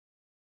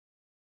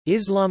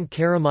Islam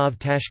Karimov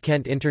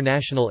Tashkent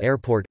International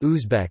Airport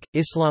Uzbek,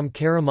 Islam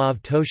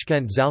Karimov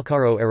Toshkent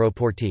Zalkaro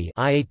Aeroporti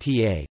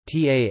IATA,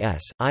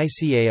 TAS,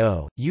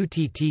 ICAO,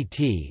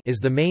 UTTT is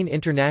the main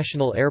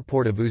international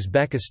airport of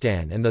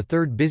Uzbekistan and the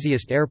third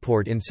busiest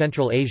airport in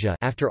Central Asia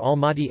after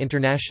Almaty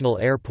International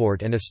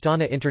Airport and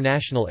Astana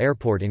International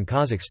Airport in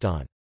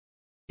Kazakhstan.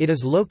 It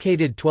is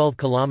located 12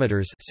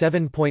 kilometers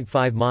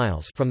 (7.5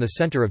 miles) from the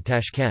center of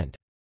Tashkent.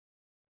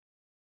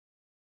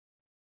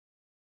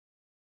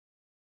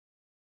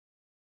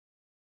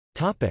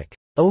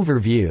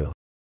 Overview.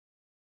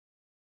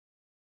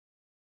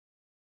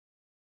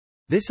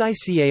 This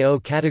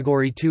ICAO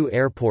Category 2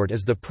 airport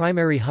is the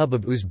primary hub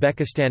of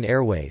Uzbekistan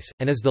Airways,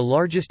 and is the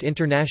largest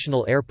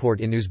international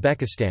airport in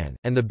Uzbekistan,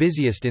 and the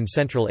busiest in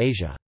Central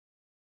Asia.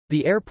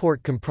 The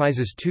airport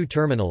comprises two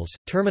terminals.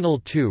 Terminal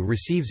 2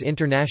 receives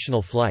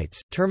international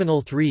flights, Terminal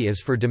 3 is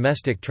for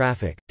domestic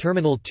traffic.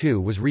 Terminal 2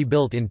 was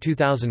rebuilt in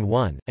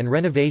 2001, and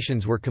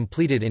renovations were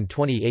completed in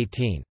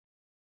 2018.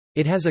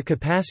 It has a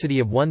capacity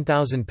of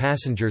 1,000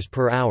 passengers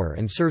per hour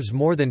and serves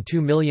more than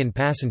 2 million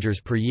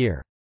passengers per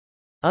year.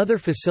 Other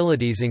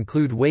facilities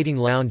include waiting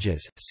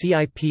lounges,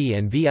 CIP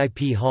and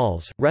VIP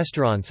halls,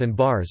 restaurants and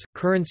bars,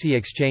 currency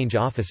exchange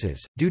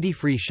offices,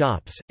 duty-free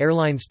shops,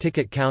 airlines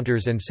ticket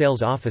counters and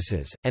sales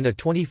offices, and a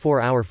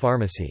 24-hour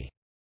pharmacy.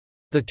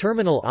 The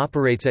terminal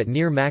operates at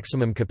near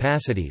maximum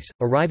capacities.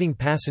 Arriving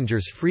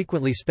passengers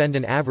frequently spend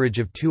an average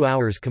of 2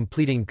 hours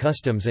completing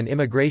customs and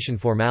immigration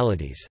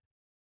formalities.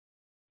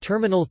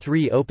 Terminal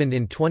 3 opened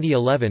in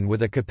 2011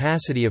 with a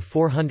capacity of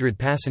 400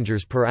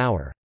 passengers per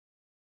hour.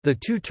 The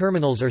two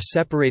terminals are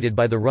separated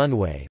by the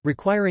runway,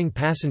 requiring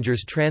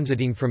passengers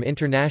transiting from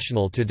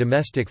international to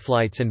domestic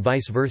flights and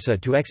vice versa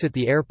to exit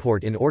the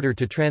airport in order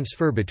to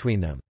transfer between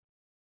them.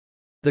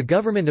 The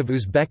government of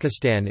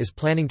Uzbekistan is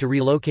planning to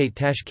relocate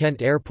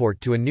Tashkent Airport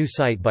to a new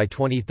site by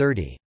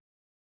 2030.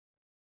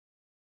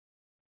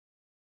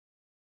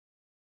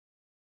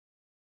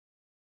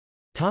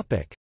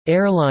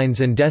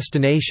 Airlines and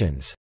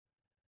destinations.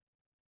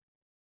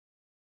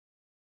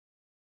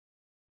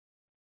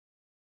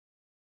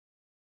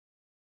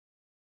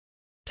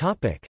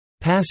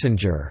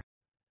 Passenger.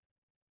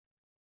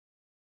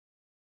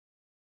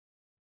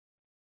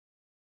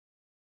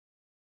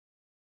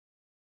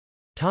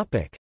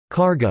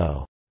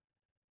 Cargo.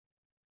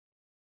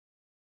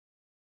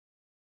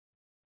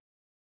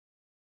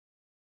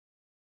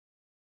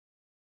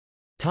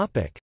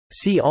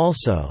 See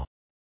also: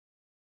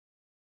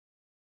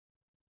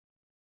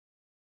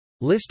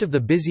 List of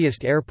the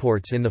busiest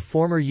airports in the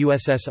former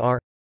USSR.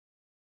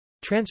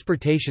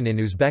 Transportation in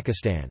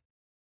Uzbekistan.